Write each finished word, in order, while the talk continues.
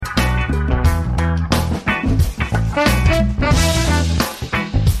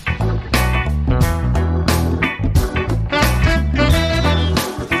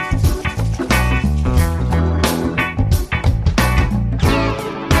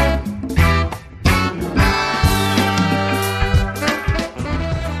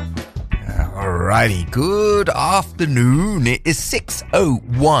Alrighty, good afternoon. It is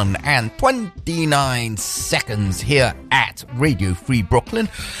 6:01 and 29 seconds here at Radio Free Brooklyn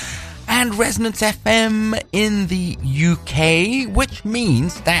and Resonance FM in the UK, which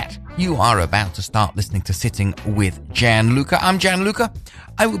means that you are about to start listening to Sitting with Gianluca. I'm Gianluca.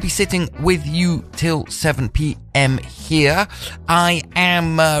 I will be sitting with you till 7 p.m. here. I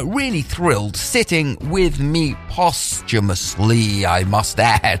am really thrilled. Sitting with me posthumously, I must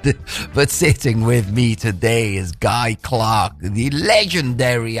add. But sitting with me today is Guy Clark, the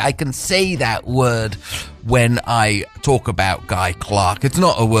legendary. I can say that word when I talk about Guy Clark. It's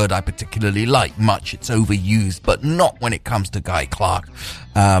not a word I particularly like much. It's overused, but not when it comes to Guy Clark.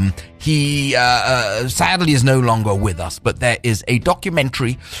 He sadly is no longer with us, but there is a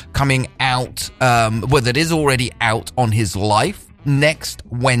documentary coming out, that is already out on his life next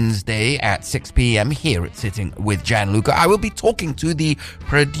Wednesday at 6 p.m. here at Sitting with Gianluca. I will be talking to the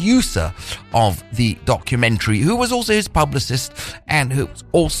producer of the documentary, who was also his publicist and who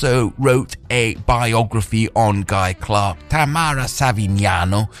also wrote a biography on Guy Clark, Tamara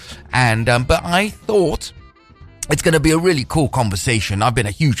Savignano. And but I thought it's going to be a really cool conversation. I've been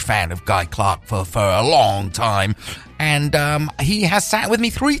a huge fan of Guy Clark for a long time. And he has sat with me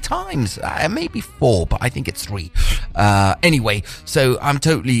 3 times, maybe 4, but I think it's 3. Anyway, so I'm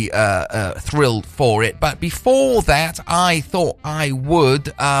totally thrilled for it. But before that, I thought I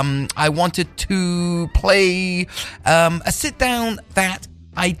wanted to play a sit-down that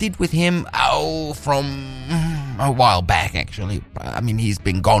I did with him, from a while back, actually. I mean, he's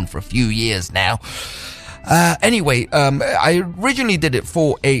been gone for a few years now. Anyway, I originally did it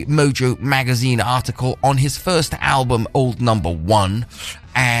for a Mojo magazine article on his first album, Old Number One,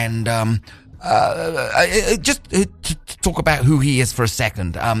 and just to talk about who he is for a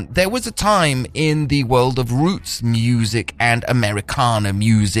second. There was a time in the world of roots music and Americana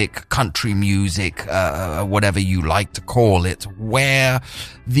music, country music, whatever you like to call it, where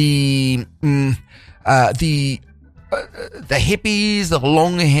the hippies, the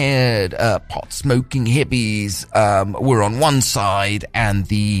long-haired, pot-smoking hippies, were on one side, and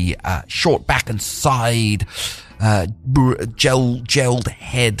the short back and side, gelled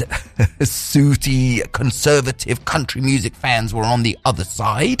head, sooty, conservative country music fans were on the other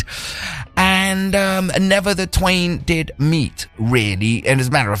side. And never the twain did meet, really. And as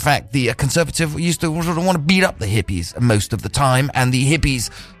a matter of fact, the conservative used to sort of want to beat up the hippies most of the time, and the hippies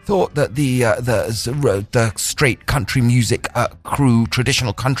thought that the straight country music crew,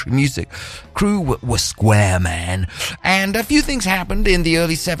 traditional country music crew, were square, man. And a few things happened in the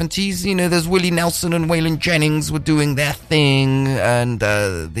early 70s. You know, there's Willie Nelson and Waylon Jennings were doing their thing, and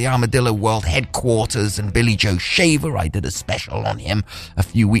the Armadillo World Headquarters and Billy Joe Shaver. I did a special on him a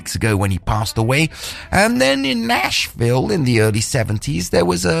few weeks ago when he passed away. And then in Nashville in the early 70s, there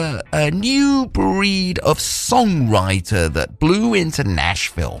was a new breed of songwriter that blew into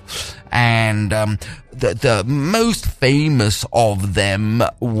Nashville. And the most famous of them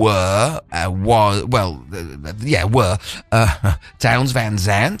were Townes Van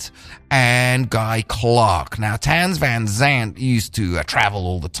Zandt and Guy Clark. Now, Townes Van Zandt used to travel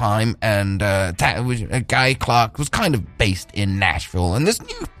all the time, and Guy Clark was kind of based in Nashville. And this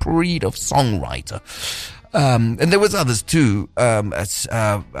new breed of songwriter, and there was others too,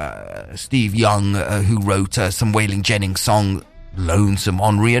 Steve Young, who wrote some Waylon Jennings song, Lonesome,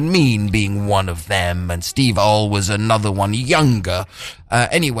 Ornery and Mean being one of them, and Steve Earle was another one, younger.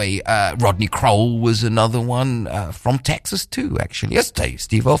 Rodney Crowell was another one, from Texas too, actually. Yes,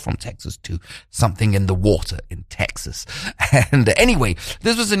 Steve Earle from Texas too. Something in the water in Texas. And anyway,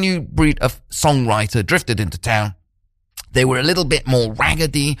 this was a new breed of songwriter drifted into town. They were a little bit more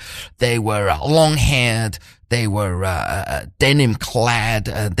raggedy. They were long-haired. They were denim clad.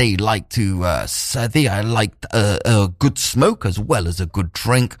 They liked a good smoke as well as a good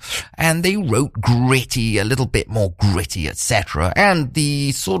drink, and they wrote gritty, a little bit more gritty, etc. And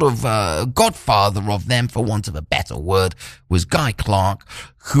the sort of godfather of them, for want of a better word, was Guy Clark,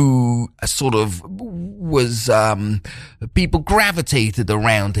 who sort of was, people gravitated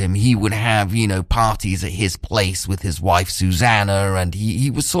around him. He would have, parties at his place with his wife Susanna, and he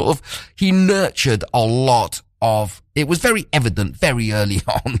was sort of, he nurtured a lot of, it was very evident very early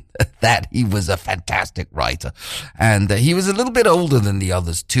on that he was a fantastic writer. And he was a little bit older than the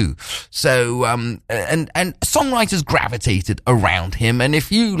others too. So, and songwriters gravitated around him. And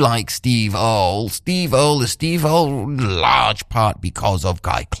if you like Steve Earle large part because of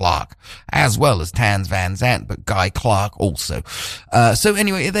Guy Clark, as well as Townes Van Zandt, but Guy Clark also. So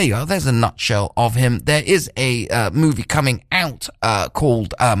anyway, there you are. There's a nutshell of him. There is a movie coming out,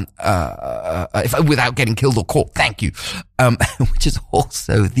 called, Without Getting Killed or Caught. Thank Like You, which is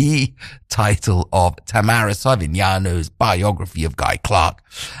also the title of Tamara Savignano's biography of Guy Clark.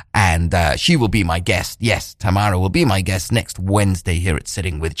 And she will be my guest. Yes, Tamara will be my guest next Wednesday here at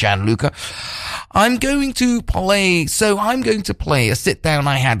Sitting with Gianluca. I'm going to play a sit down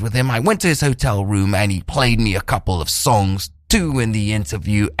I had with him. I went to his hotel room and he played me a couple of songs, 2 in the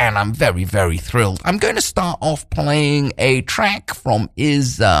interview, and I'm very, very thrilled. I'm going to start off playing a track from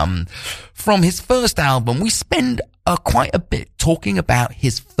his first album. We spend quite a bit talking about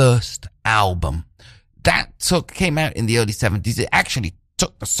his first album. That came out in the early 70s. It actually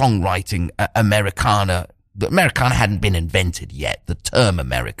took the songwriting Americana. The Americana hadn't been invented yet. The term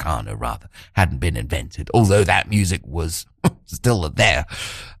Americana, rather, hadn't been invented, although that music was still there.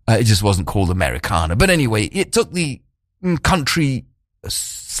 It just wasn't called Americana. But anyway, it took the country /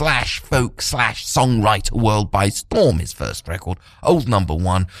 folk / songwriter world by storm. His first record, Old Number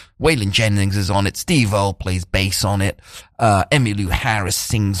One. Waylon Jennings is on it. Steve Earle plays bass on it. Emmylou Harris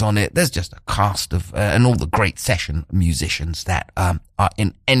sings on it. There's just a cast of and all the great session musicians that are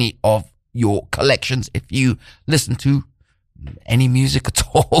in any of your collections. If you listen to any music at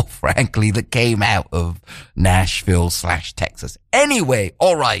all, frankly, that came out of Nashville / Texas. Anyway,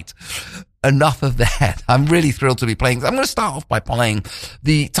 all right. Enough of that. I'm really thrilled to be playing. I'm going to start off by playing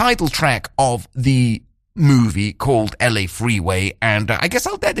the title track of the movie called LA Freeway. And I guess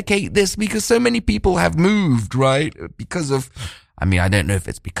I'll dedicate this because so many people have moved, right? I don't know if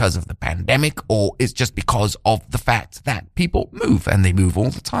it's because of the pandemic or it's just because of the fact that people move, and they move all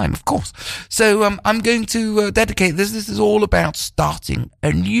the time, of course. So, I'm going to dedicate this. This is all about starting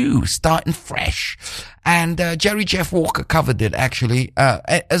anew, starting fresh. And Jerry Jeff Walker covered it, actually,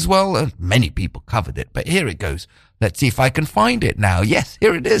 as well. Many people covered it, but here it goes. Let's see if I can find it now. Yes,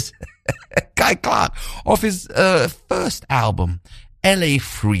 here it is. Guy Clark, off his first album, LA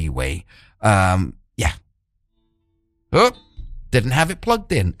Freeway. Yeah. Oh, didn't have it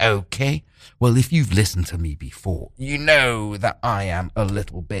plugged in. Okay. Well, if you've listened to me before, you know that I am a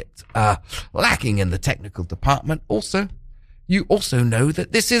little bit lacking in the technical department. Also, you also know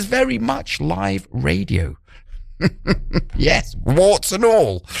that this is very much live radio. Yes, warts and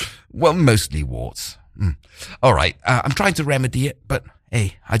all. Well, mostly warts. All right, I'm trying to remedy it, but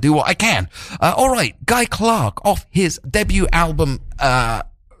hey, I do what I can. All right, Guy Clark off his debut album,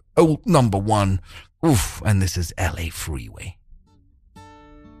 Old Number One. Oof, and this is LA Freeway.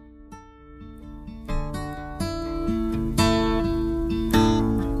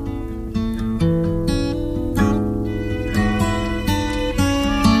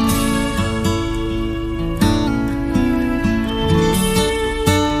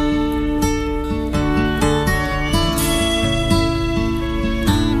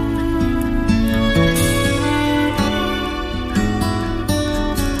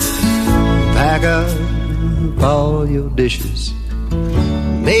 Pack up all your dishes,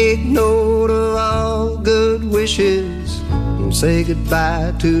 make note of all good wishes, and say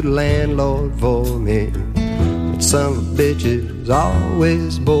goodbye to the landlord for me. But some bitches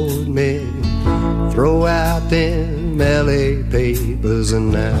always bored me. Throw out them LA papers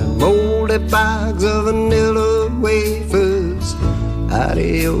and that moldy box of vanilla wafers.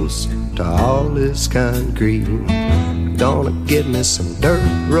 Adios to all this concrete. Gonna give me some dirt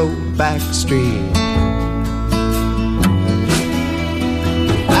road back street.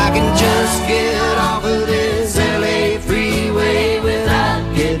 I can just get off of this LA freeway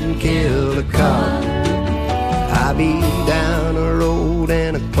without getting killed or caught. I'll be down the road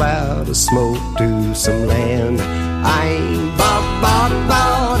in a cloud of smoke to some land I ain't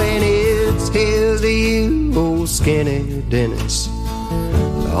bought, and it's here's to you, old skinny Dennis.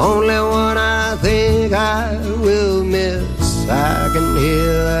 The only one I think I will miss. I can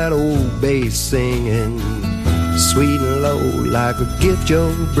hear that old bass singing, sweet and low like a gift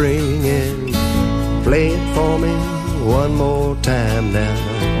you're bringing. Play it for me one more time now.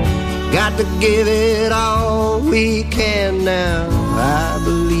 Got to give it all we can now. I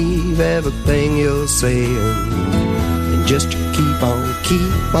believe everything you're saying, and just to keep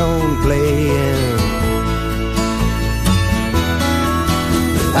on playing.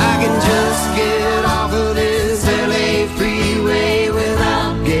 I can just get off of this LA freeway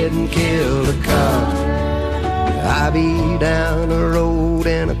without getting killed or caught. I'll be down the road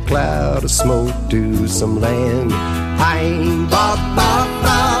in a cloud of smoke to some land I ain't bought,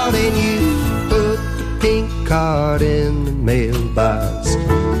 and you put the pink card in the mailbox.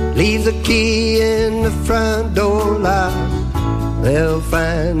 Leave the key in the front door lock. They'll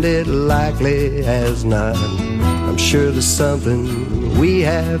find it likely as not. I'm sure there's something we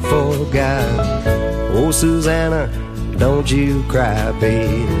have forgot. Oh, Susanna, don't you cry,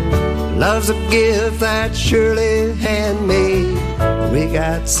 babe. Love's a gift that's surely handmade. We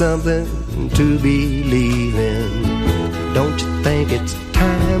got something to believe in. Don't you think it's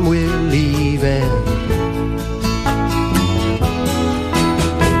time we're leaving?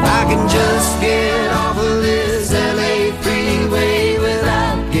 If I can just get off of this LA freeway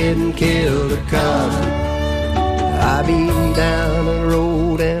without getting killed or caught, I'll be down the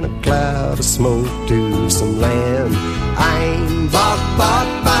road in a cloud of smoke to some land I ain't bought.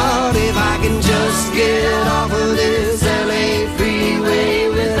 If I can just get off of this LA freeway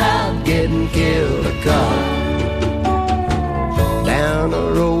without getting killed or caught, down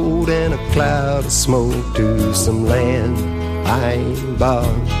the road in a cloud of smoke to some land I ain't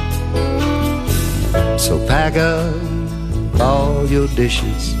bought. So pack up all your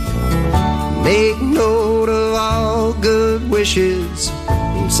dishes, make note of all good wishes,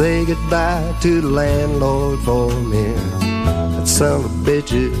 and say goodbye to the landlord for me. That son of a bitch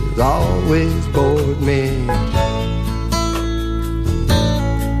has always bored me.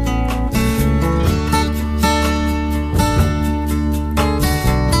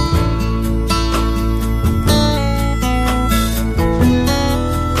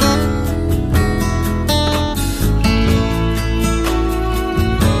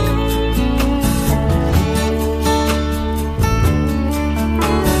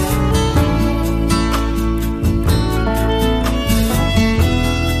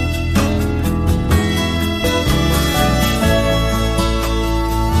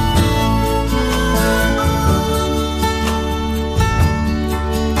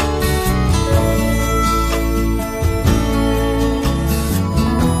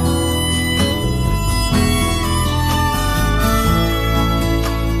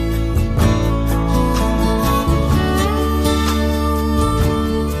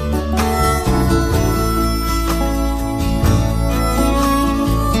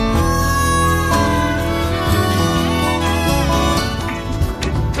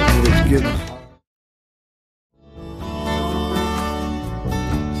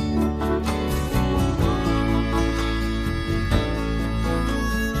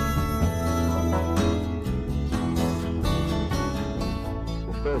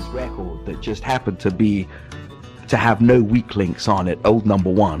 Record that just happened to have no weak links on it, old number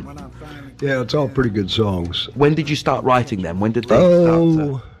one. Yeah, it's all pretty good songs. When did you start writing them? When did they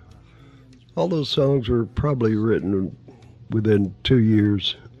start? All those songs were probably written within 2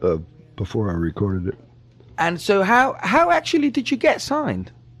 years before I recorded it. And so how actually did you get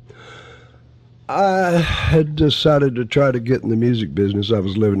signed? I had decided to try to get in the music business. I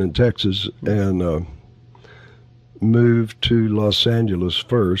was living in Texas and moved to Los Angeles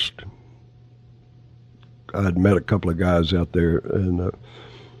first. I'd met a couple of guys out there, and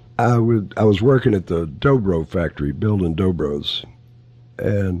I was working at the Dobro factory, building Dobros,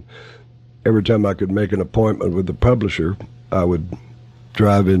 and every time I could make an appointment with the publisher, I would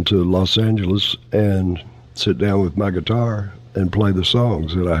drive into Los Angeles and sit down with my guitar and play the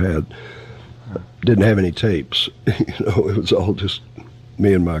songs that I had. Didn't have any tapes, it was all just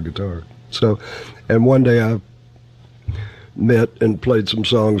me and my guitar. So, and one day I met and played some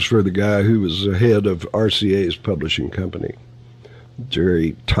songs for the guy who was the head of RCA's publishing company,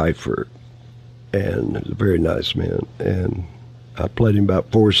 Jerry Twyford, and he's a very nice man. And I played him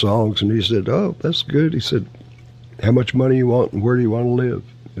about 4 songs, and he said, "Oh, that's good." He said, "How much money you want, and where do you want to live?"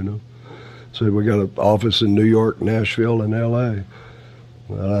 So we got an office in New York, Nashville, and L.A.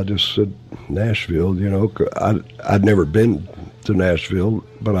 Well, I just said Nashville. I'd never been to Nashville,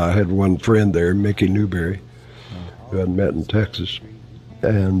 but I had one friend there, Mickey Newberry, who I'd met in Texas,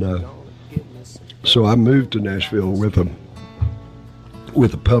 and so I moved to Nashville with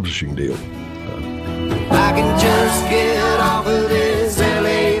a publishing deal. I can just get off of this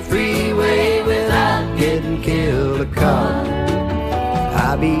LA freeway without getting killed or caught.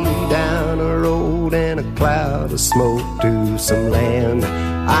 I'll be down the road in a cloud of smoke to some land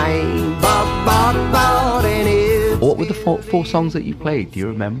I ain't bought any. What were the four songs that you played? Do you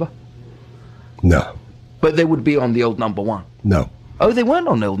remember? No. But they would be on the old number one? No. Oh, they weren't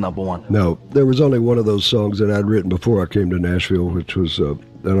on the old number one? No. There was only one of those songs that I'd written before I came to Nashville, which was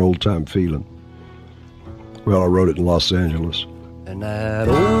That Old Time Feeling. Well, I wrote it in Los Angeles. And that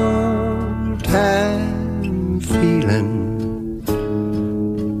old time feeling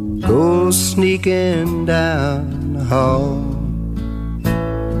goes sneaking down the hall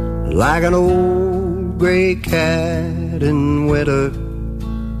like an old gray cat in winter,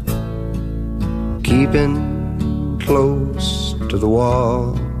 keeping close to the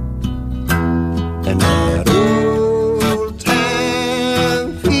wall. And that old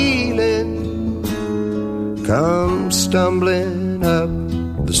time feeling comes stumbling up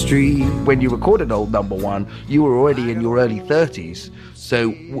the the street. When you recorded Old Number One, you were already in your early 30s.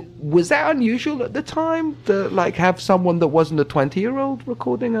 So was that unusual at the time to like have someone that wasn't a 20-year-old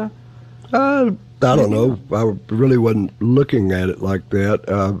recording a? I don't know. I really wasn't looking at it like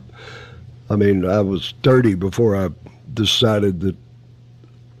that. I mean, I was 30 before I decided that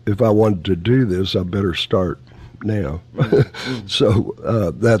if I wanted to do this, I better start now. So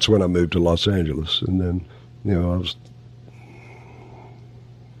that's when I moved to Los Angeles, and then, I was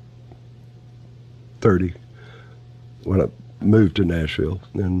 30 when I moved to Nashville,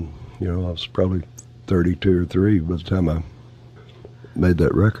 and I was probably 32 or 3 by the time I made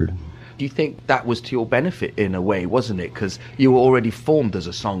that record. Do you think that was to your benefit in a way, wasn't it? Because you were already formed as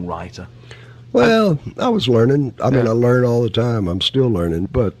a songwriter. Well, I was learning. I mean, I learn all the time. I'm still learning,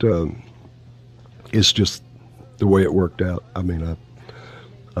 but it's just the way it worked out. I mean, I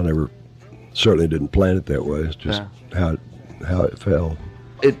certainly didn't plan it that way. It's just how it fell.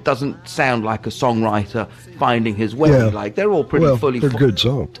 It doesn't sound like a songwriter finding his way. Yeah. Like they're all pretty fully. They're good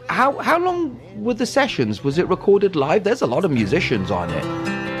songs. How long were the sessions? Was it recorded live? There's a lot of musicians on it.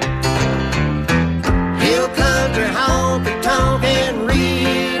 Hill country honky tonk and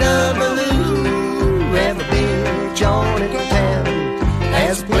Rita Ballou. Every big joint in town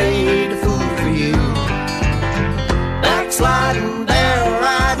has played a fool for you. Backsliding, barrel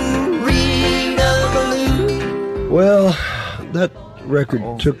riding, Rita Ballou. Well, that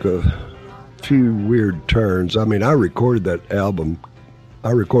record took a few weird turns. I mean, I recorded that album.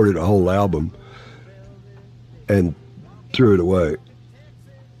 I recorded a whole album and threw it away.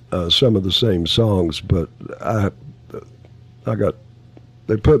 Some of the same songs, but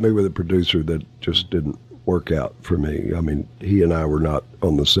they put me with a producer that just didn't work out for me. I mean, he and I were not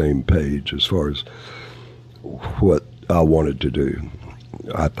on the same page as far as what I wanted to do,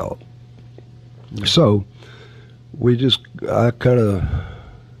 I thought. So I kind of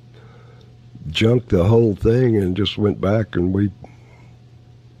junked the whole thing and just went back, and we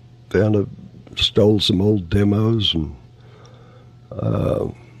stole some old demos and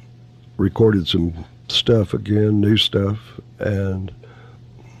recorded some stuff again, new stuff, and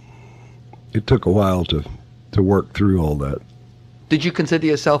it took a while to work through all that. Did you consider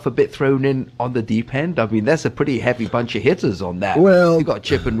yourself a bit thrown in on the deep end? I mean, there's a pretty heavy bunch of hitters on that. Well, you got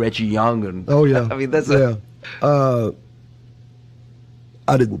Chip and Reggie Young, and oh yeah, I mean,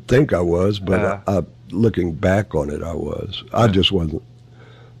 I didn't think I was, but looking back on it, I was. I just wasn't.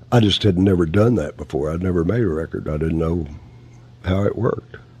 I just had never done that before. I'd never made a record. I didn't know how it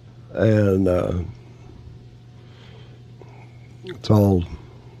worked, and it's all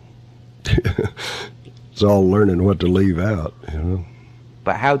learning what to leave out,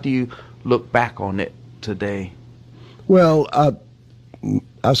 But how do you look back on it today? Well,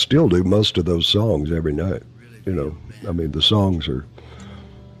 I still do most of those songs every night. I mean, the songs are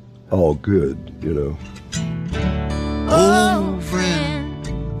all good. Old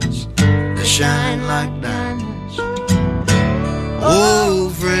friends, they shine like diamonds.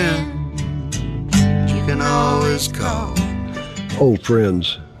 Old friends, you can always call. Old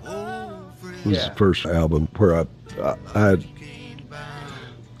Friends was the first album where I had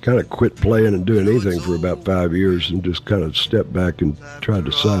kind of quit playing and doing anything for about 5 years and just kind of stepped back and tried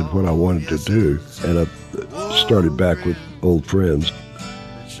to decide what I wanted to do. And I started back with Old Friends.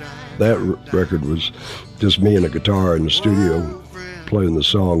 That record was just me and a guitar in the studio playing the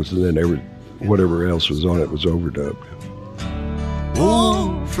songs, and then whatever else was on it was overdubbed.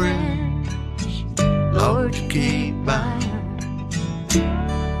 Old friends, Lord, you can't buy.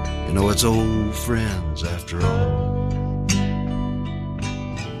 It's old friends after all.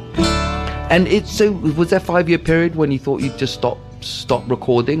 And so was there a 5-year period when you thought you'd just stop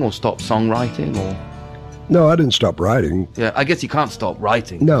recording or stop songwriting, or? No, I didn't stop writing. Yeah, I guess you can't stop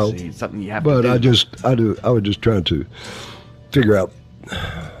writing. No, it's something you have to do. I was just trying to figure out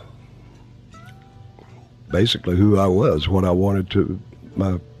basically who I was, what I wanted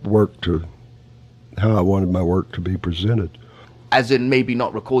how I wanted my work to be presented. As in maybe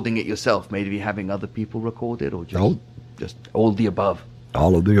not recording it yourself, maybe having other people record it, or just all the above?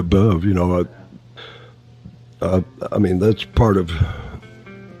 All of the above, I mean, that's part of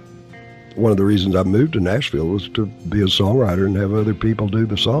one of the reasons I moved to Nashville was to be a songwriter and have other people do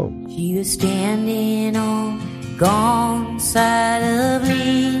the song. She was standing on the gone side of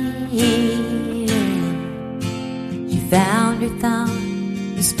Lee. She found her thumb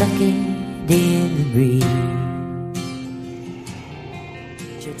and stuck it in the breeze.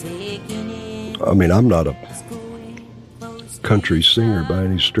 I mean, I'm not a country singer by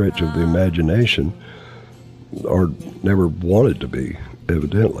any stretch of the imagination, or never wanted to be,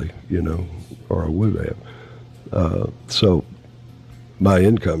 evidently, or I would have. So my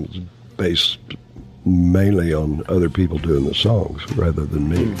income is based mainly on other people doing the songs rather than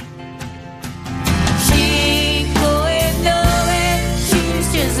me. She ain't going nowhere,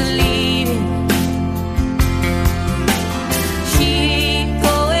 she's just leaving. She ain't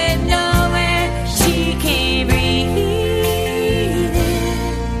going nowhere, she can't breathe.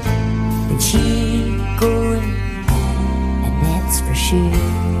 And she ain't going, and that's for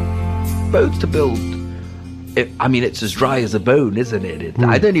sure. Bones to Build. I mean, it's as dry as a bone, isn't it?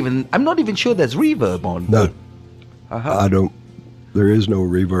 I'm not even sure there's reverb on. No, I don't. There is no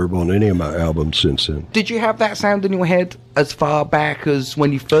reverb on any of my albums since then. Did you have that sound in your head as far back as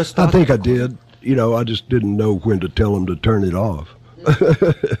when you first started? I think I did. You know, I just didn't know when to tell them to turn it off.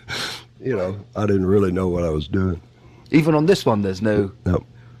 You know, I didn't really know what I was doing. Even on this one, there's no... No.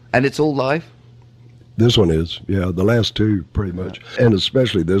 And it's all live? This one is, yeah. The last two, pretty much. And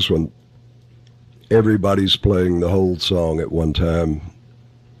especially this one, everybody's playing the whole song at one time.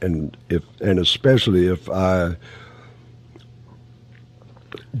 And especially if I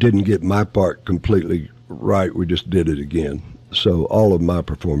didn't get my part completely right, we just did it again. So all of my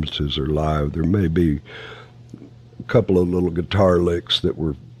performances are live. There may be a couple of little guitar licks that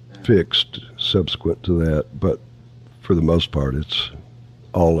were fixed subsequent to that, but for the most part, it's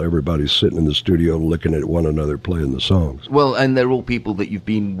all everybody's sitting in the studio looking at one another playing the songs. Well, and they're all people that you've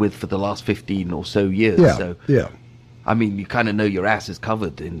been with for the last 15 or so years. Yeah, so, yeah. I mean, you kind of know your ass is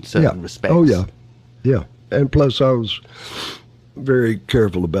covered in certain respects. Oh, yeah. Yeah. And plus, I was very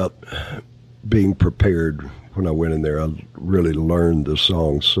careful about being prepared when I went in there. I really learned the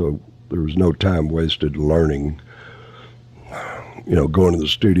songs, so there was no time wasted learning. You know, going to the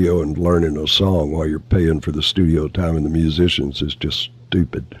studio and learning a song while you're paying for the studio time and the musicians is just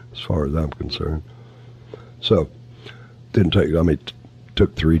stupid as far as I'm concerned. So, didn't take, I mean,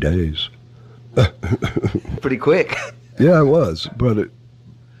 took 3 days. Pretty quick. Yeah, it was, but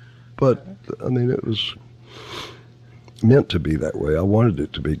I mean, it was meant to be that way. I wanted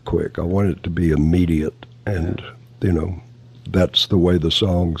it to be quick. I wanted it to be immediate, and you know, that's the way the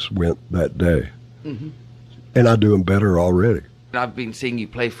songs went that day. Mm-hmm. And I do them better already. I've been seeing you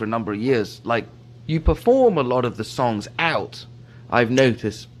play for a number of years. Like, you perform a lot of the songs out, I've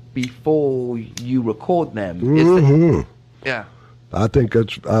noticed, before you record them. Mm-hmm. Yeah. I think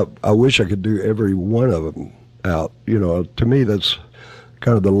that's, I wish I could do every one of them out. You know, to me, that's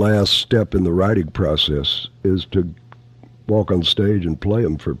kind of the last step in the writing process, is to walk on stage and play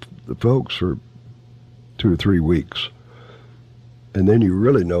them for the folks for 2 or 3 weeks. And then you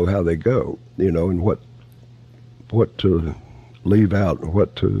really know how they go, you know, and what to leave out and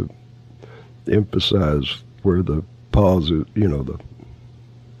what to emphasize, where the pauses, you know,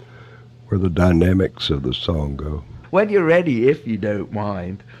 where the dynamics of the song go. When you're ready, if you don't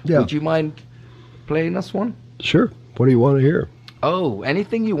mind, would you mind playing us one? Sure. What do you want to hear? Oh,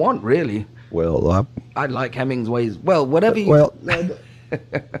 anything you want, really. Well, I like Hemingway's. Well, whatever you... Well,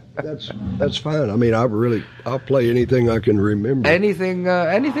 that's fine. I mean, I'll play anything I can remember. Anything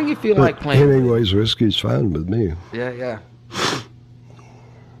you feel like playing. Hemingway's Whiskey's fine with me. Yeah.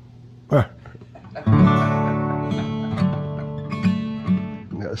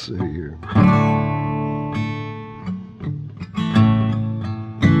 Let's see here.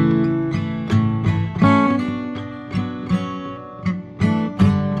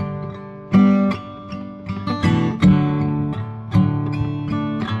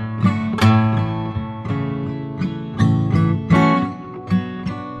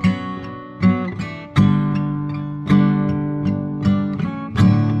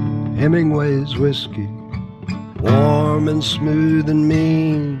 Hemingway's whiskey, warm and smooth and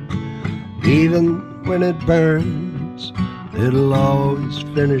mean. Even when it burns, it'll always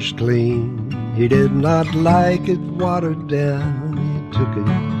finish clean. He did not like it watered down. He took it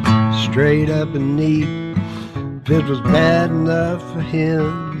straight up and neat. If it was bad enough for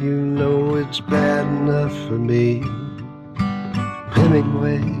him, you know it's bad enough for me.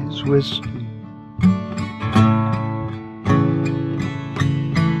 Hemingway's whiskey.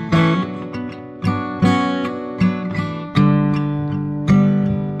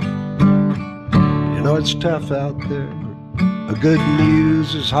 It's tough out there. A good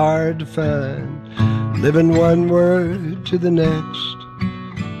muse is hard to find. Living one word to the next,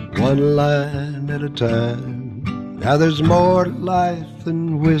 one line at a time. Now there's more to life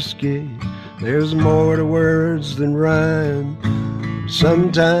than whiskey. There's more to words than rhyme.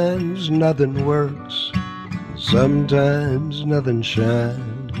 Sometimes nothing works. Sometimes nothing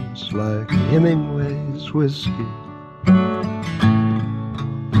shines like Hemingway's whiskey.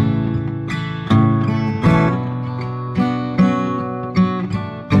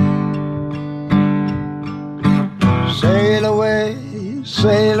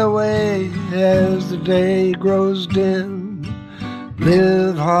 sail away as the day grows dim.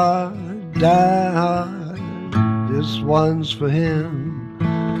 Live hard, die hard, this one's for him.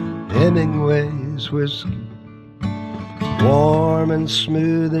 Hemingway's whiskey, warm and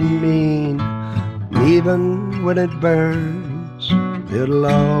smooth and mean. Even when it burns, it'll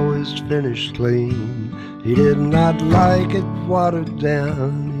always finish clean. He did not like it watered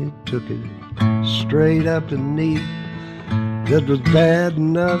down, he took it straight up and neat. That was bad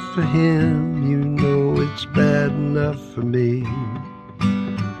enough for him, you know it's bad enough for me.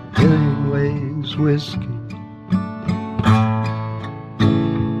 Hemingway's whiskey.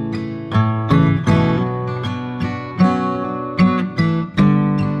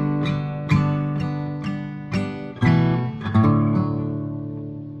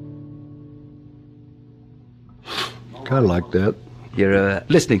 Kind of like that. You're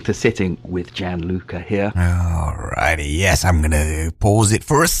listening to Sitting with Gianluca here. Alrighty, yes, I'm gonna pause it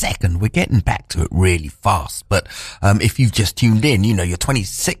for a second. We're getting back to it really fast, but if you've just tuned in, you know, you're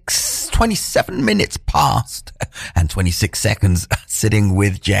 27 minutes past and 26 seconds sitting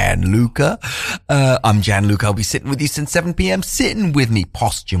with Gianluca. I'm Gianluca. I'll be sitting with you since 7 p.m. Sitting with me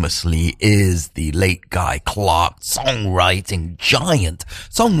posthumously is the late Guy Clark, songwriting giant,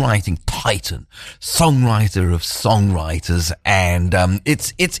 songwriting titan, songwriter of songwriters, and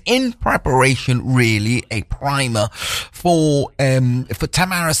it's in preparation, really, a primer for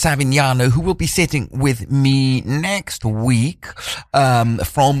Tamara Savignano, who will be sitting with me next week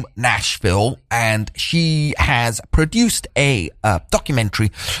from Nashville, and she has produced a documentary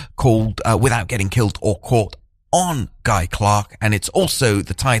called Without Getting Killed or Caught on Guy Clark, and it's also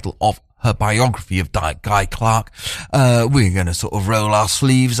the title of her biography of Guy Clark. We're going to sort of roll our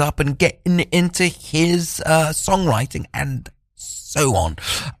sleeves up and get into his songwriting and so on.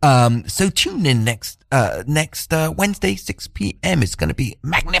 So tune in next Wednesday, 6 p.m. It's going to be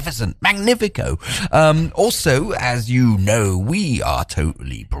magnificent, magnifico. Also, as you know, we are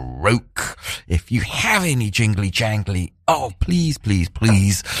totally broke. If you have any jingly jangly, oh, please, please,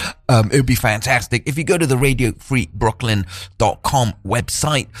 please. It would be fantastic. If you go to the RadioFreeBrooklyn.com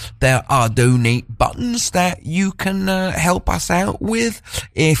website, there are donate buttons that you can help us out with.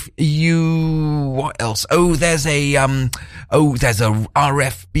 If you, what else? Oh, there's a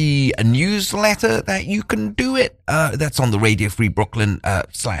RFB newsletter that you can do it. That's on the Radio Free Brooklyn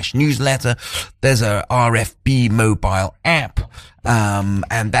 /newsletter. There's a RFB mobile app.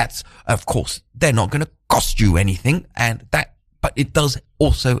 And that's, of course, they're not going to cost you anything, but it does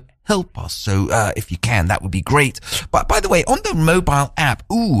also help us. So, if you can, that would be great. But by the way, on the mobile app,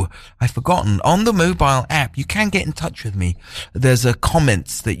 I've forgotten, on the mobile app, you can get in touch with me. There's a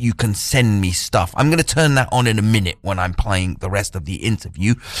comments that you can send me stuff. I'm going to turn that on in a minute when I'm playing the rest of the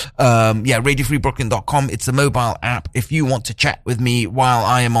interview. RadioFreeBrooklyn.com. It's a mobile app. If you want to chat with me while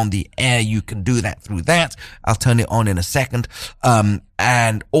I am on the air, you can do that through that. I'll turn it on in a second.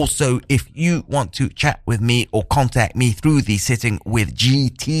 And also, if you want to chat with me or contact me through the Sitting with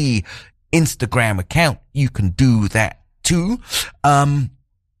GT Instagram account, you can do that too. I'm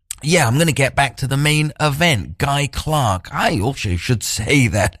going to get back to the main event. Guy Clark. I also should say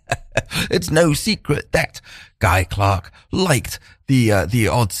that it's no secret that Guy Clark liked the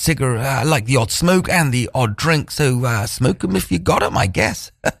odd cigarette, like the odd smoke and the odd drink. So, smoke 'em if you got 'em, I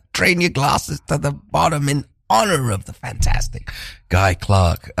guess. Drain your glasses to the bottom in honor of the fantastic Guy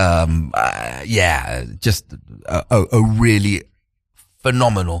Clark. Just a really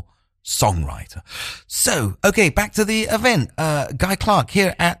phenomenal songwriter. So, okay, back to the event. Guy Clark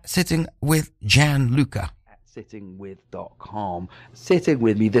here at Sitting with Gianluca. At sittingwith.com. Sitting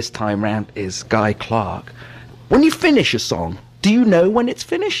with me this time round is Guy Clark. When you finish a song, do you know when it's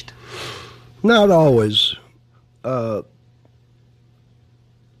finished? Not always. A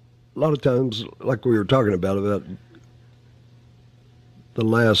lot of times, like we were talking about the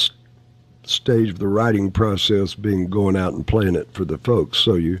last stage of the writing process being going out and playing it for the folks.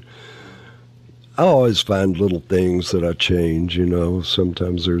 So I always find little things that I change, you know.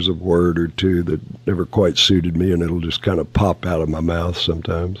 Sometimes there's a word or two that never quite suited me, and it'll just kind of pop out of my mouth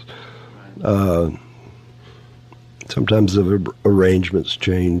sometimes. Sometimes the arrangements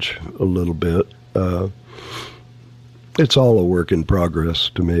change a little bit. It's all a work in progress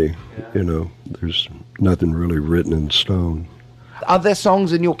to me, you know. There's nothing really written in stone. Are there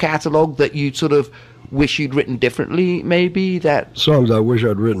songs in your catalogue that you sort of wish you'd written differently, maybe? That songs I wish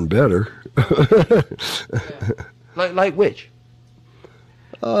I'd written better. Like which?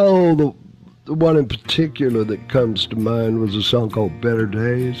 Oh, the one in particular that comes to mind was a song called Better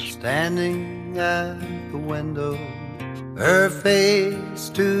Days. Standing at the window, her face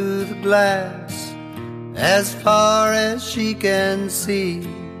to the glass, As far as she can see,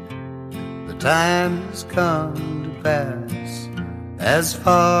 the time has come to pass. As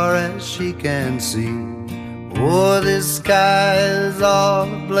far as she can see, oh, this sky is all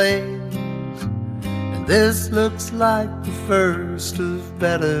ablaze, and this looks like the first of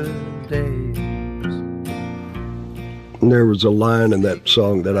better days. And there was a line in that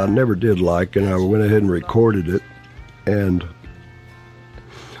song that I never did like, and I went ahead and recorded it, and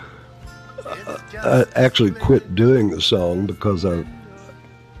I actually quit doing the song because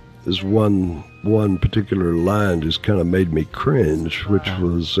this one particular line just kind of made me cringe, which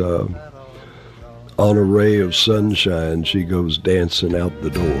was, on a ray of sunshine, she goes dancing out the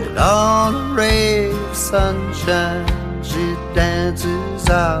door. On a ray of sunshine, she dances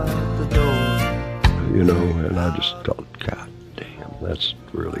out the door. You know, and I just thought, God damn, that's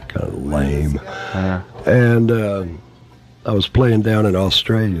really kind of lame. And I was playing down in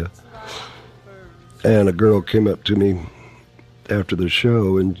Australia, and a girl came up to me after the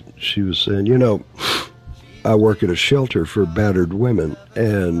show, and she was saying, you know, I work at a shelter for battered women,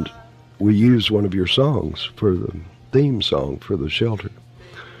 and we use one of your songs for the theme song for the shelter.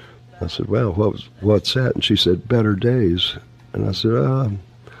 I said, well, what's that? And she said, Better Days. And I said,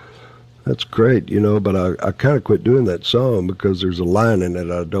 that's great, you know, but I kind of quit doing that song because there's a line in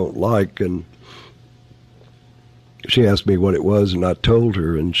it I don't like. And she asked me what it was, and I told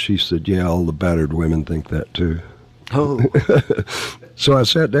her, and she said, yeah, all the battered women think that too. Oh. So I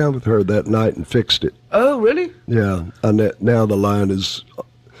sat down with her that night and fixed it. Oh, really? Yeah. And now the line is,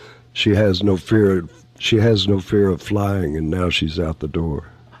 she has no fear of flying, and now she's out the door.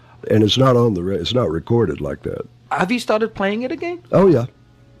 And it's not it's not recorded like that. Have you started playing it again? Oh yeah.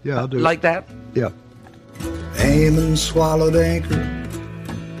 Yeah, I'll do it. Like that? Yeah. Eamon swallowed anchor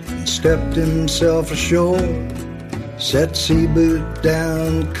and stepped himself ashore. Set sea boot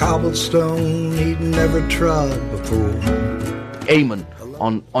down cobblestone he'd never trod before. Eamon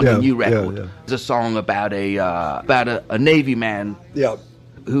on Yeah, a new record. yeah. It's a song about a Navy man Yeah.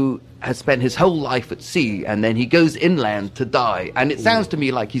 who has spent his whole life at sea, and then he goes inland to die. And it sounds to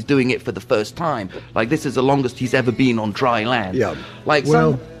me like he's doing it for the first time. Like this is the longest he's ever been on dry land. Yeah. Like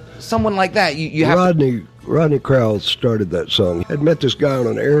Well, someone like that, you have to... Rodney Crowell started that song. I'd met this guy on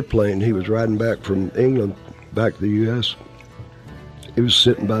an airplane. He was riding back from England back to the U.S. He was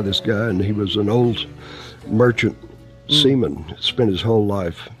sitting by this guy, and he was an old merchant seaman. Spent his whole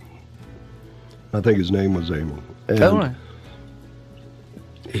life. I think his name was Eamon. And Oh, right.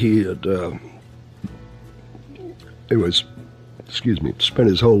 he had, spent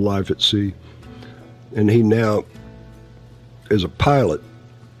his whole life at sea. And he now is a pilot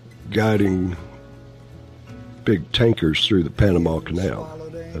guiding big tankers through the Panama Canal.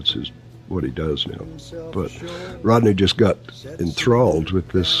 That's what he does now. But Rodney just got enthralled with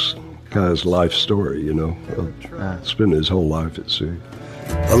this guy's life story, you know, of spending his whole life at sea.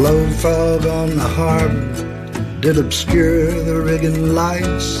 A low fog on the harbor did obscure the rigging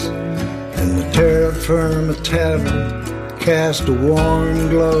lights, and the terra firma tavern cast a warm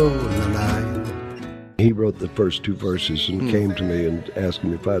glow in the night. He wrote the first two verses and came to me and asked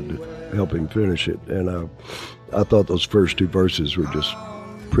me if I'd help him finish it. And I thought those first two verses were just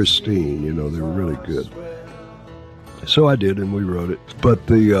pristine, you know, they were really good. So I did, and we wrote it. But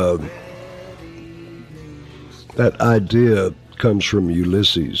that idea comes from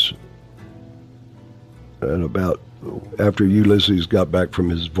Ulysses. And after Ulysses got back from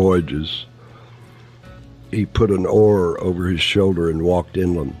his voyages, he put an oar over his shoulder and walked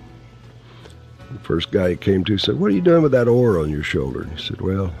inland. The first guy he came to said, what are you doing with that oar on your shoulder? And he said,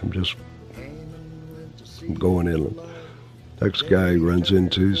 well, I'm going inland. Next guy he runs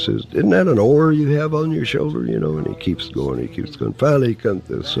into says, isn't that an oar you have on your shoulder? You know, and he keeps going. Finally,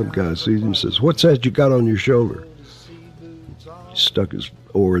 some guy sees him and says, what's that you got on your shoulder? He stuck his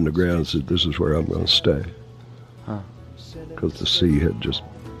oar in the ground and said, this is where I'm going to stay. Because the sea had just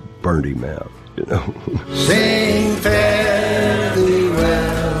burned him out, you know. Sing fare thee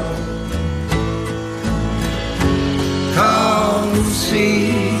well, calm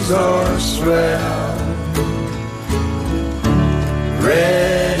seas are swell,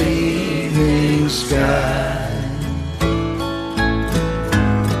 red evening sky,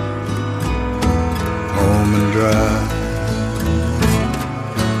 home and dry.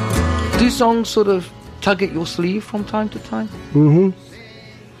 Do songs sort of tug at your sleeve from time to time? Mm-hmm.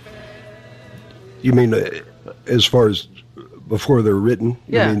 You mean as far as before they're written?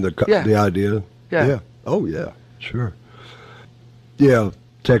 Yeah. You mean Yeah. the idea? Yeah. Oh, yeah. Sure. Yeah.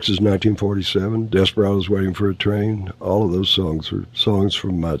 Texas 1947, Desperados Waiting for a Train. All of those songs are songs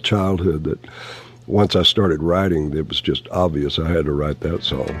from my childhood that once I started writing, it was just obvious I had to write that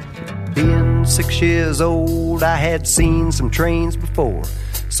song. Being 6 years old, I had seen some trains before,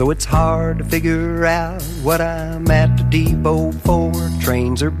 so it's hard to figure out what I'm at the depot for.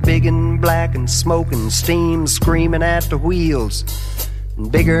 Trains are big and black and smoking, steam screaming at the wheels.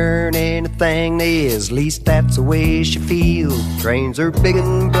 Bigger than anything there is, least that's the way she feels. Trains are big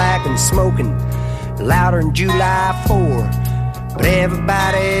and black and smoking, louder than July 4. But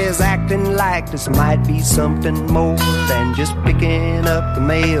everybody's acting like this might be something more than just picking up the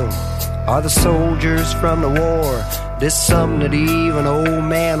mail or the soldiers from the war. This something that even old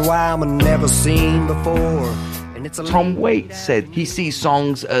man Wyman never seen before. And it's Tom Waits said he sees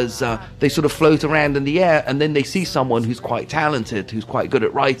songs as they sort of float around in the air, and then they see someone who's quite talented, who's quite good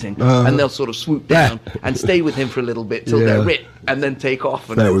at writing, and they'll sort of swoop down and stay with him for a little bit till they're writ, and then take off.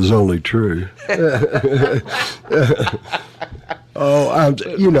 And that was only true.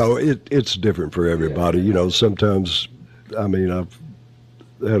 It's different for everybody. You know, sometimes, I mean, I've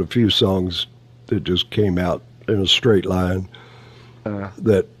had a few songs that just came out in a straight line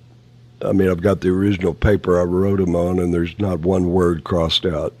that, I mean, I've got the original paper I wrote them on, and there's not one word crossed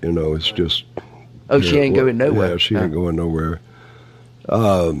out. You know, it's just... Oh, she ain't going nowhere. Yeah, she ain't going nowhere.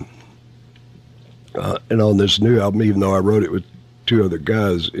 And on this new album, even though I wrote it with two other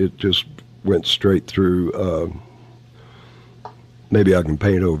guys, it just went straight through... Maybe I Can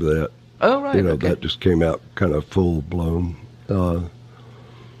Paint Over That. Oh, right. You know, that just came out kind of full-blown.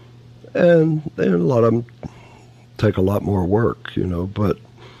 And a lot of them take a lot more work, you know, but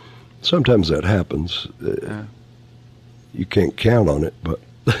sometimes that happens. You can't count on it, but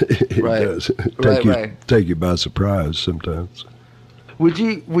it does take you by surprise sometimes. Would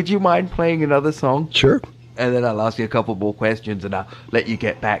you mind playing another song? Sure. And then I'll ask you a couple more questions, and I'll let you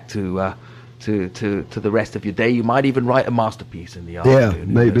get back to the rest of your day. You might even write a masterpiece in the afternoon. Yeah,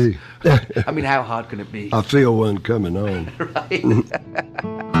 maybe. I mean, how hard can it be? I feel one coming on. Right.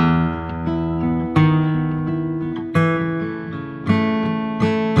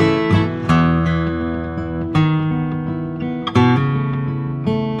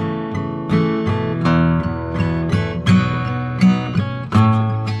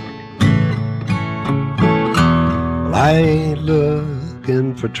 I ain't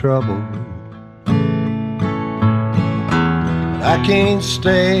looking for trouble. I can't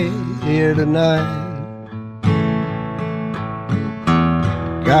stay here tonight.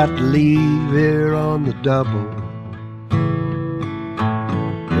 Got to leave here on the double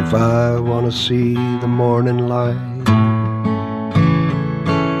if I want to see the morning light.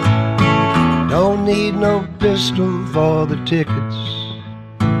 Don't need no pistol for the tickets.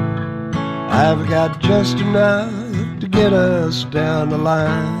 I've got just enough to get us down the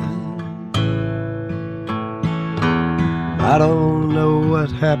line. I don't know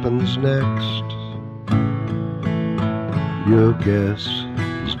what happens next. Your guess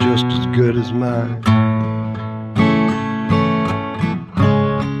is just as good as mine.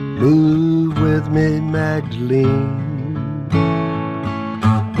 Move with me, Magdalene.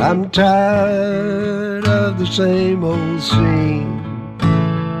 I'm tired of the same old scene.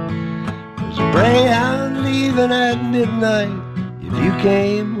 There's a Greyhound leaving at midnight. If you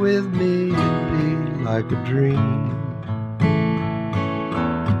came with me, it'd be like a dream.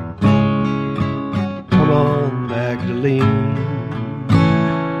 Come on, Magdalene.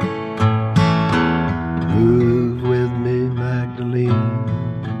 Move with me, Magdalene.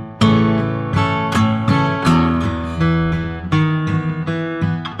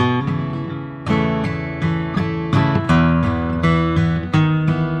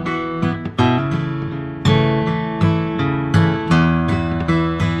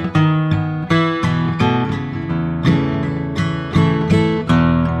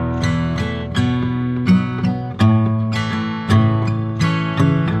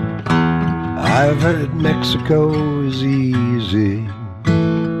 I've heard Mexico is easy.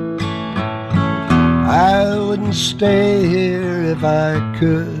 I wouldn't stay here if I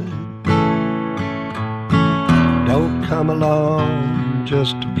could. Don't come along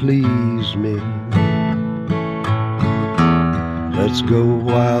just to please me. Let's go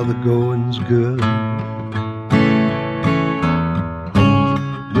while the going's good.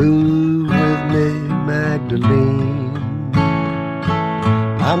 Move with me, Magdalene.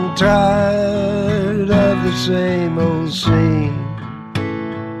 I'm tired of the same old scene.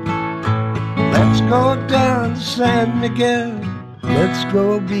 Let's go down to San Miguel. Let's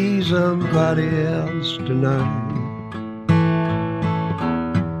go be somebody else tonight.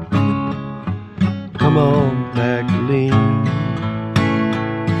 Come on, Magdalene.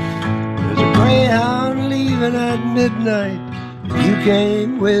 There's a Greyhound leaving at midnight. You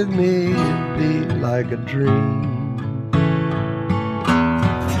came with me, it'd be like a dream.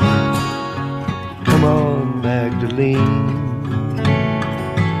 Come on, Magdalene.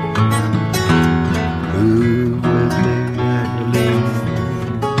 Move with me, Magdalene.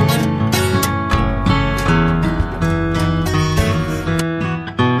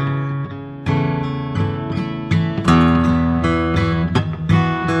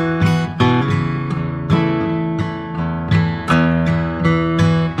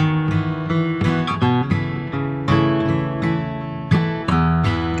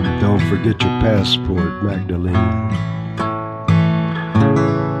 Don't forget your passport, Magdalene.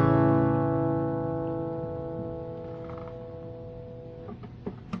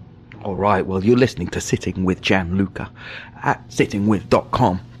 All right, well, you're listening to Sitting with Gianluca at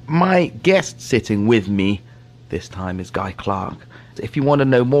sittingwith.com. My guest sitting with me this time is Guy Clark. If you want to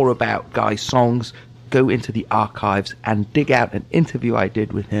know more about Guy's songs, go into the archives and dig out an interview I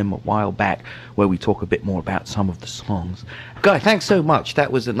did with him a while back where we talk a bit more about some of the songs. Guy, thanks so much.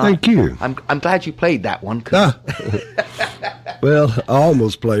 That was a nice Thank you. I'm glad you played that one. Well, I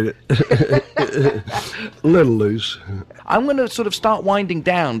almost played it. A little loose. I'm going to sort of start winding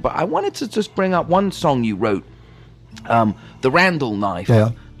down, but I wanted to just bring up one song you wrote, The Randall Knife,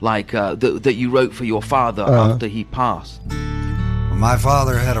 Yeah. that you wrote for your father after he passed. My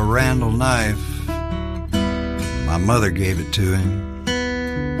father had a Randall knife. My mother gave it to him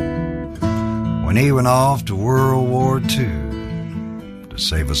when he went off to World War II to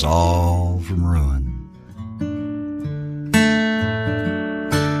save us all from ruin.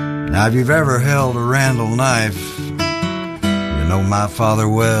 Now, if you've ever held a Randall knife, you know my father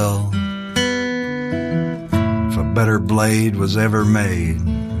well. If a better blade was ever made,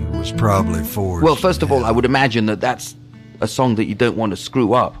 it was probably forged. Well, first of all, I would imagine that that's a song that you don't want to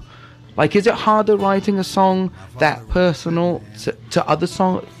screw up. Like, is it harder writing a song that personal to other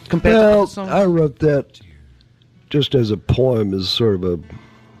songs compared to other songs? I wrote that just as a poem, as sort of a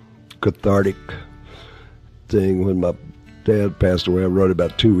cathartic thing. When my dad passed away, I wrote it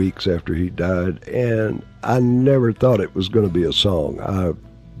about 2 weeks after he died, and I never thought it was going to be a song. I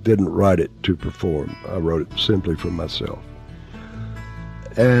didn't write it to perform. I wrote it simply for myself.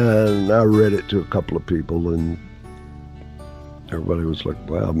 And I read it to a couple of people, and everybody was like,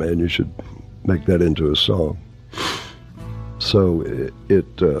 wow, man, you should make that into a song. So it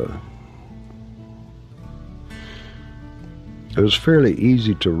was fairly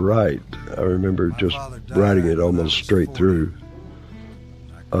easy to write. I remember just writing it almost straight through.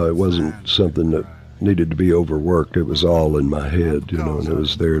 It wasn't something that needed to be overworked. It was all in my head, you know, and it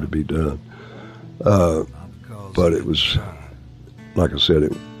was there to be done. But it was, like I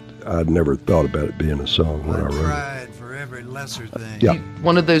said, I'd never thought about it being a song when I wrote it. Yeah.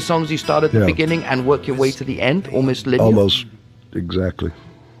 One of those songs you start at the beginning and work your way to the end, almost linear? Almost, exactly.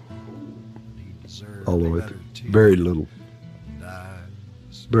 All the way through.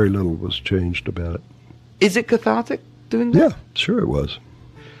 Very little was changed about it. Is it cathartic doing that? Yeah, sure it was.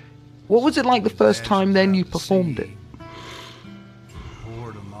 What was it like the first time then you performed it?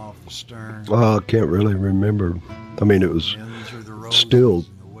 Oh, I can't really remember. I mean, it was still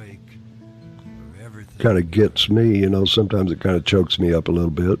kind of gets me, you know. Sometimes it kind of chokes me up a little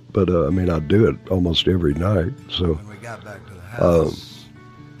bit, but I mean, I do it almost every night. So,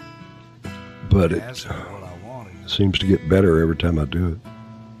 but it seems to get better every time I do it.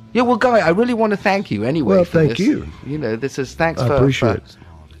 Yeah, well, Guy, I really want to thank you anyway. Well, for thank this. you. You know, this is thanks I for appreciate it.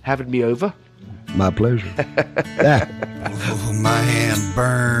 having me over. My pleasure. Oh, my hand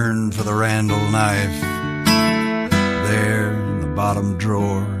burned for the Randall knife there in the bottom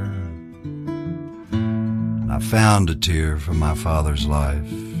drawer. I found a tear for my father's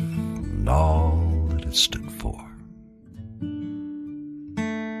life and all that it stood for.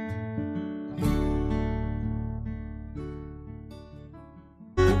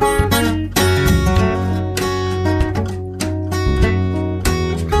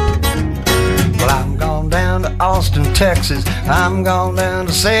 Well, I'm gone down to Austin, Texas. I'm gone down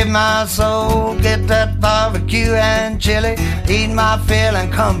to save my soul. Get that barbecue and chili, eat my fill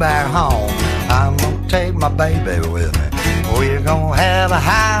and come back home. I'm gonna take my baby with me. We're gonna have a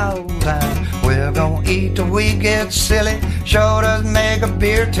high old time. We're gonna eat till we get silly. Sure does make a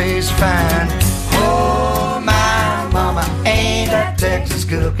beer taste fine. Oh, my mama, ain't that Texas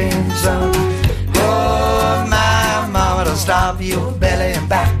cooking, son? Oh, my mama, to stop your belly and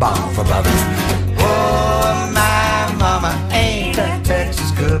backbone for loving. Oh, my mama, ain't that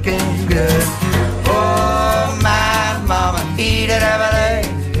Texas cooking good? Oh, my mama, eat it every day.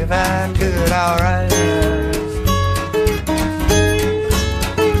 If I could, alright.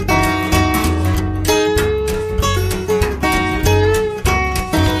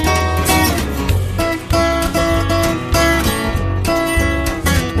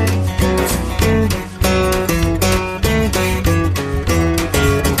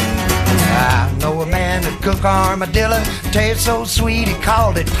 smoked armadillo tastes so sweet he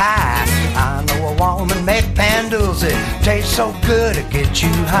called it pie. I know a woman make pan dulce, tastes so good it gets you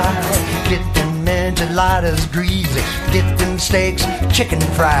high. Get them enchiladas greasy, get them steaks chicken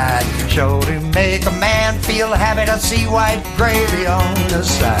fried. Sure to make a man feel happy to see white gravy on the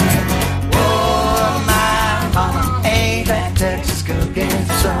side. Oh, my mama, ain't that Texas cooking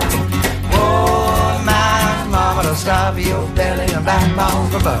some? Oh, my mama, to stop your belly and backbone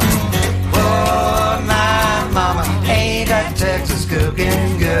for bone. Oh, my mama, ain't that Texas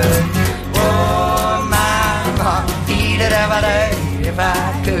cooking good? Oh, my mama, eat it every day if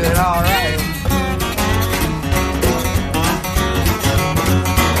I could, alright.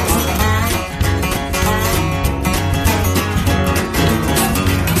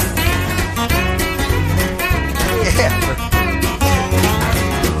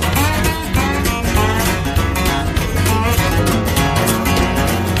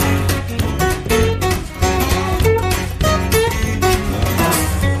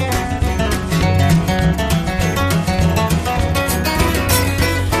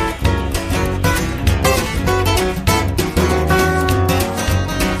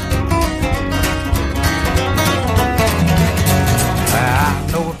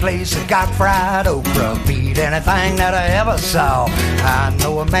 That got fried okra, beat anything that I ever saw. I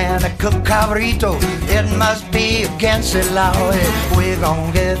know a man that cooked cabrito, it must be against the law. We're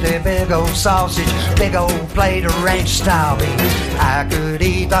gonna get the big old sausage, big old plate of ranch style beef. I could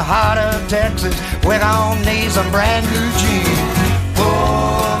eat the heart of Texas, we're gonna need some brand new cheese.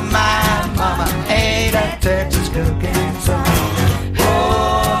 Oh, my mama, ain't that Texas cooking some?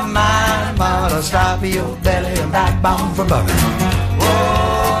 Oh, my mama, to stop your belly and backbone for bugging.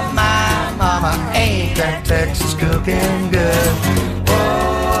 Oh, my mama, ain't that Texas cooking good?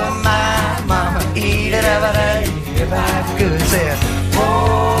 Oh, my mama, eat it every day if I could say it.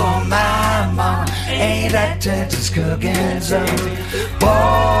 Oh, my mama, ain't that Texas cooking some?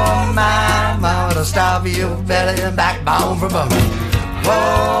 Oh, my mama, to stop your belly and backbone for bugging.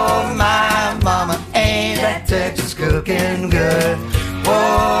 Oh, my mama, ain't that Texas cooking good?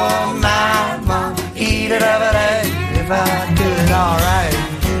 Oh, my mama, eat it every day if I could, alright.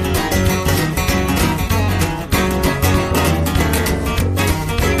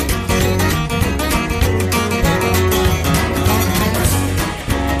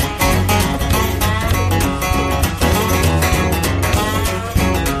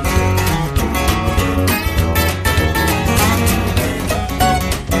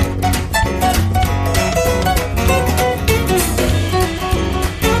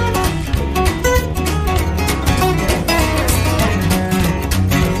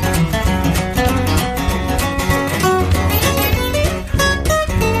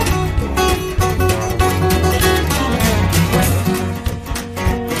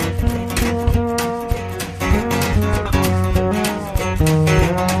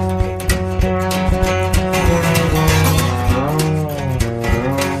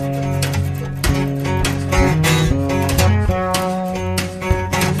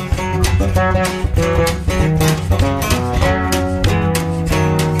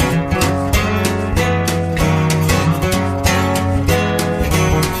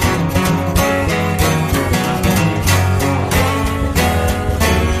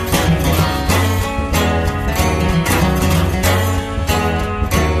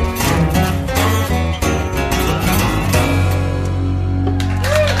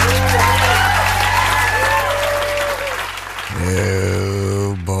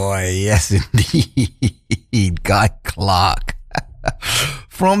 Yes, indeed. Guy Clark.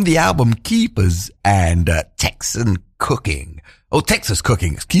 From the album Keepers and Texan Cooking. Oh, Texas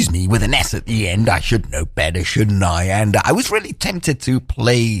Cooking, excuse me, with an S at the end. I should know better, shouldn't I? And I was really tempted to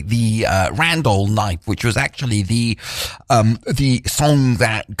play the Randall Knife, which was actually the song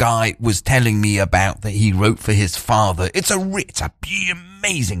that Guy was telling me about that he wrote for his father. It's a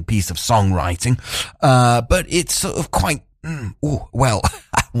amazing piece of songwriting, but it's sort of quite, well,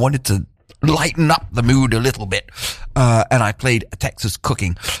 I wanted to lighten up the mood a little bit, and I played Texas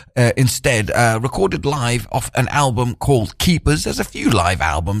Cooking instead, recorded live off an album called Keepers. There's a few live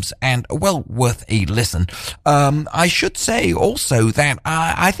albums and well worth a listen. I should say also that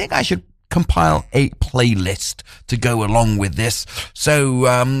I think I should compile a playlist to go along with this. So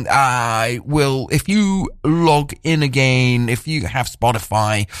I will, if you log in again, if you have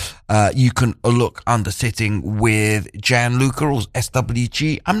Spotify, you can look under Sitting with Gianluca or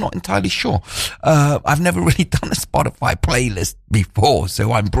SWG. I'm not entirely sure. I've never really done a Spotify playlist before,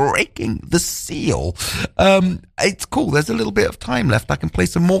 so I'm breaking the seal. It's cool. There's a little bit of time left. I can play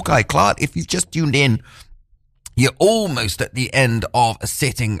some more Guy Clark. If you just tuned in, You're almost at the end of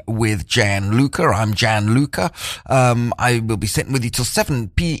Sitting with Gianluca. I'm Gianluca. I will be sitting with you till 7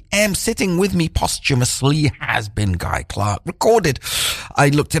 p.m. Sitting with me posthumously has been Guy Clark. Recorded, I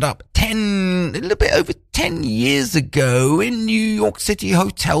looked it up, a little bit over 10 years ago in New York City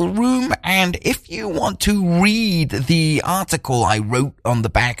hotel room. And if you want to read the article I wrote on the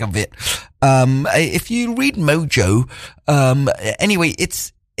back of it, if you read Mojo, anyway,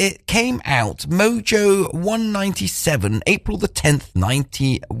 it came out, Mojo 197, April the 10th,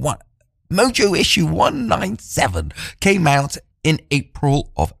 91. Mojo issue 197 came out in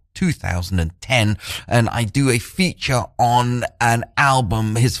April of 2010, and I do a feature on an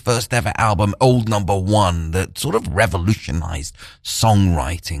album, his first ever album, Old Number One, that sort of revolutionized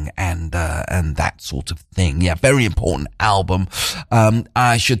songwriting and that sort of thing. Yeah, very important album.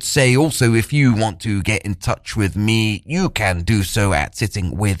 I should say also, if you want to get in touch with me, you can do so at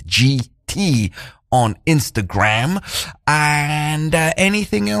Sitting with GT on Instagram. And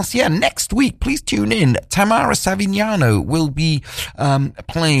anything else? Yeah, next week, please tune in. Tamara Savignano will be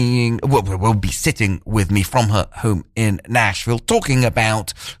will be sitting with me from her home in Nashville, talking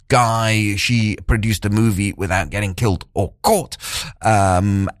about Guy. She produced a movie without getting killed or caught,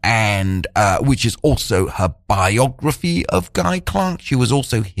 and which is also her biography of Guy Clark. She was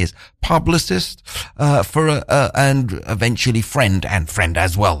also his publicist and eventually friend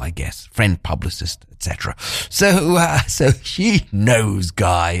as well, I guess. Friend, publicist, etc. So she knows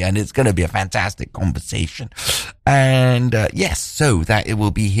Guy, and it's going to be a fantastic conversation. And yes, so that it will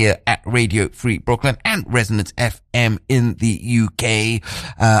be here at Radio Free Brooklyn and Resonance FM in the UK.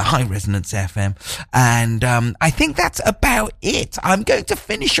 Hi, Resonance FM. And I think that's about it. I'm going to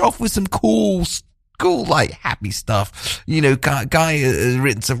finish off with some cool, like, happy stuff. You know, Guy has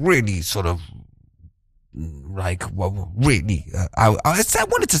written some really sort of, like, well, really, I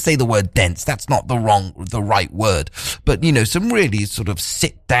wanted to say the word dense. That's not the right word. But, you know, some really sort of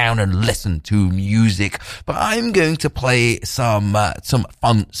sit down and listen to music. But I'm going to play some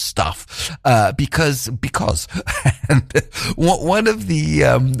fun stuff, because, and one of the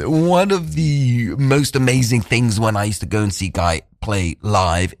most amazing things when I used to go and see Guy play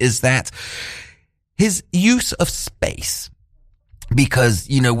live is that his use of space. Because,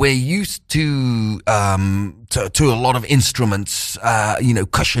 you know, we're used to a lot of instruments, you know,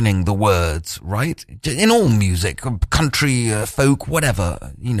 cushioning the words, right? In all music, country, folk,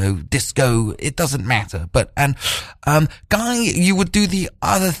 whatever, you know, disco, it doesn't matter. But, Guy, you would do the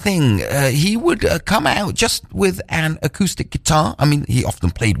other thing. He would come out just with an acoustic guitar. I mean, he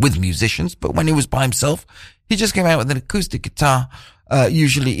often played with musicians, but when he was by himself, he just came out with an acoustic guitar.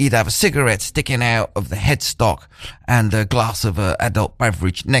 Usually he'd have a cigarette sticking out of the headstock and a glass of adult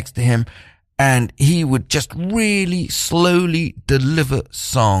beverage next to him. And he would just really slowly deliver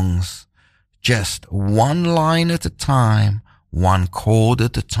songs, just one line at a time, one chord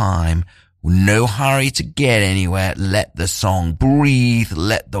at a time. No hurry to get anywhere. Let the song breathe.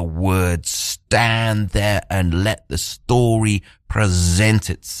 Let the words stand there and let the story present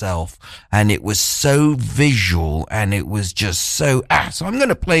itself. And it was so visual, and it was just so, so I'm going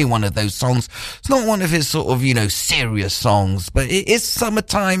to play one of those songs. It's not one of his sort of, you know, serious songs, but it is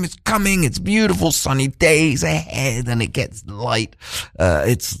summertime. It's coming. It's beautiful sunny days ahead, and it gets light.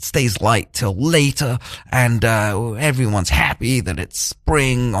 It stays light till later, and everyone's happy that it's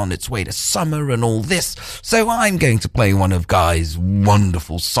spring on its way to summer and all this. So I'm going to play one of Guy's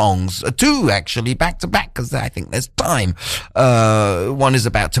wonderful songs, two actually, back to back, because I think there's time. One is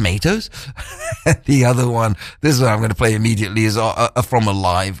about tomatoes. The other one, this is what I'm going to play immediately, is from a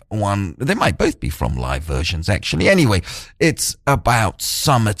live one. They might both be from live versions, actually. Anyway, it's about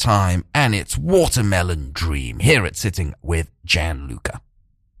summertime, and it's Watermelon Dream. Here it's Sitting with Gianluca.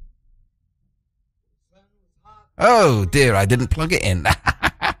 Oh dear, I didn't plug it in.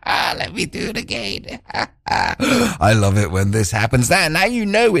 Let me do it again. I love it when this happens. Now you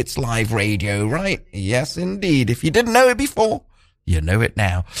know it's live radio, right? Yes, indeed. If you didn't know it before, you know it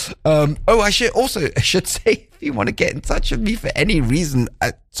now. I should say, if you want to get in touch with me for any reason,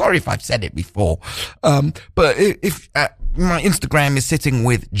 sorry if I've said it before, but if my Instagram is Sitting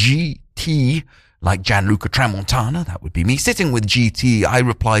with GT, like Gianluca Tramontana, that would be me. Sitting with GT, I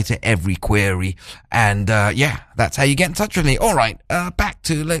reply to every query, and that's how you get in touch with me. All right, back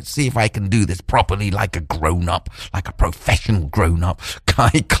to, let's see if I can do this properly, like a grown-up, like a professional grown-up.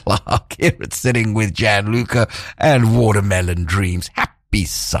 Guy Clark here at Sitting with Gianluca and Watermelon Dreams. Happy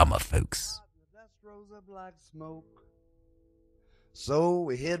summer, folks. The dust rose up like smoke, so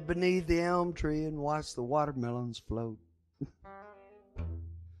we hid beneath the elm tree and watched the watermelons float.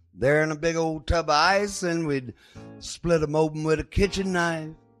 There in a big old tub of ice, and we'd split 'em open with a kitchen knife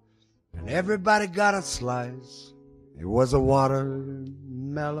and everybody got a slice. It was a watermelon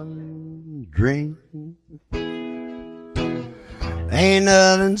dream. Ain't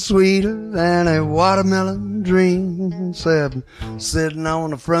nothing sweeter than a watermelon dream, said sitting on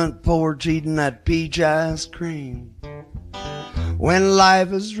the front porch eating that peach ice cream. When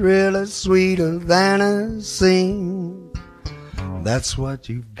life is really sweeter than a scene, that's what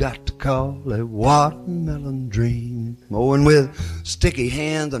you've got to call a watermelon dream. Oh, and with sticky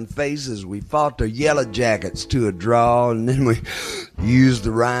hands and faces, we fought the Yellow Jackets to a draw, and then we used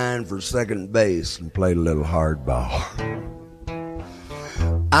the Rhine for second base and played a little hardball.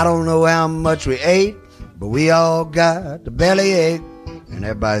 I don't know how much we ate, but we all got the bellyache, and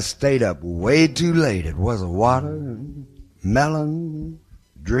everybody stayed up way too late. It was a watermelon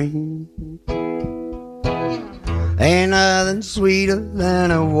dream. Ain't nothing sweeter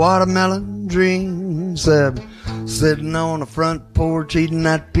than a watermelon dream, said sitting on the front porch eating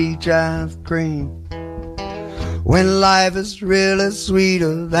that peach ice cream. When life is really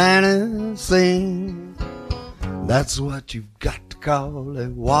sweeter than a scene, that's what you've got to call a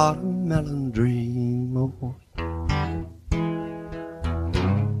watermelon dream. Oh.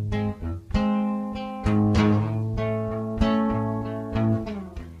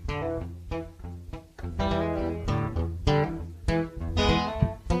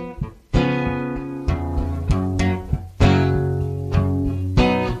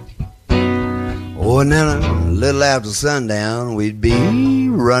 And then a little after sundown, we'd be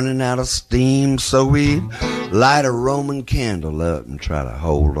running out of steam, so we'd light a Roman candle up and try to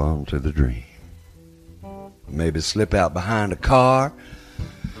hold on to the dream. Maybe slip out behind a car,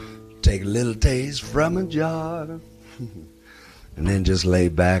 take a little taste from a jar, and then just lay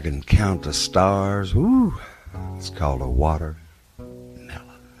back and count the stars. Ooh, it's called a watermelon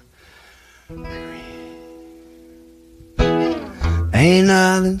dream. Ain't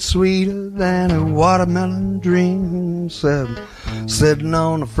nothing sweeter than a watermelon dream, said sitting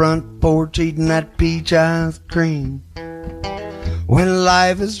on the front porch eating that peach ice cream. When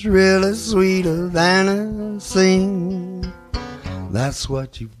life is really sweeter than a scene, that's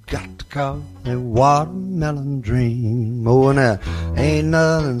what you've got to call a watermelon dream. Oh, now, ain't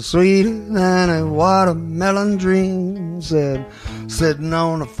nothing sweeter than a watermelon dream, said sitting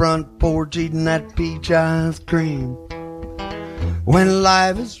on the front porch eating that peach ice cream. When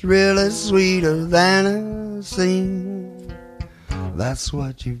life is really sweeter than a scene, that's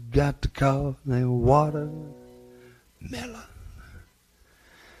what you've got to call a watermelon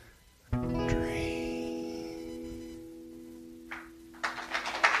dream.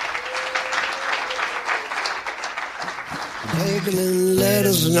 Bacon and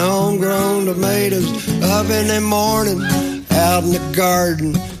lettuce and homegrown tomatoes up in the morning, out in the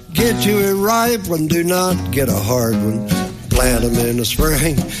garden. Get you a ripe one, do not get a hard one. Plant them in the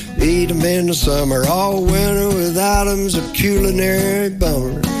spring, eat them in the summer. All winter without them's a culinary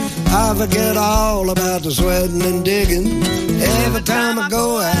bummer. I forget all about the sweating and digging every time I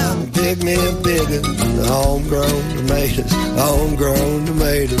go out and pick me a big one. Homegrown tomatoes, homegrown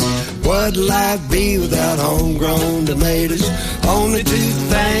tomatoes. What'd life be without homegrown tomatoes? Only two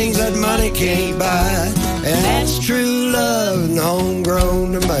things that money can't buy, and that's true love and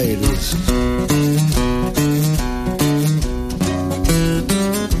homegrown tomatoes.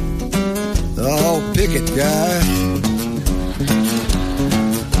 Oh, pick it, guy.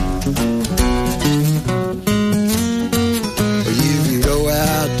 You can go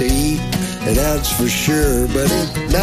out to eat, and that's for sure, but it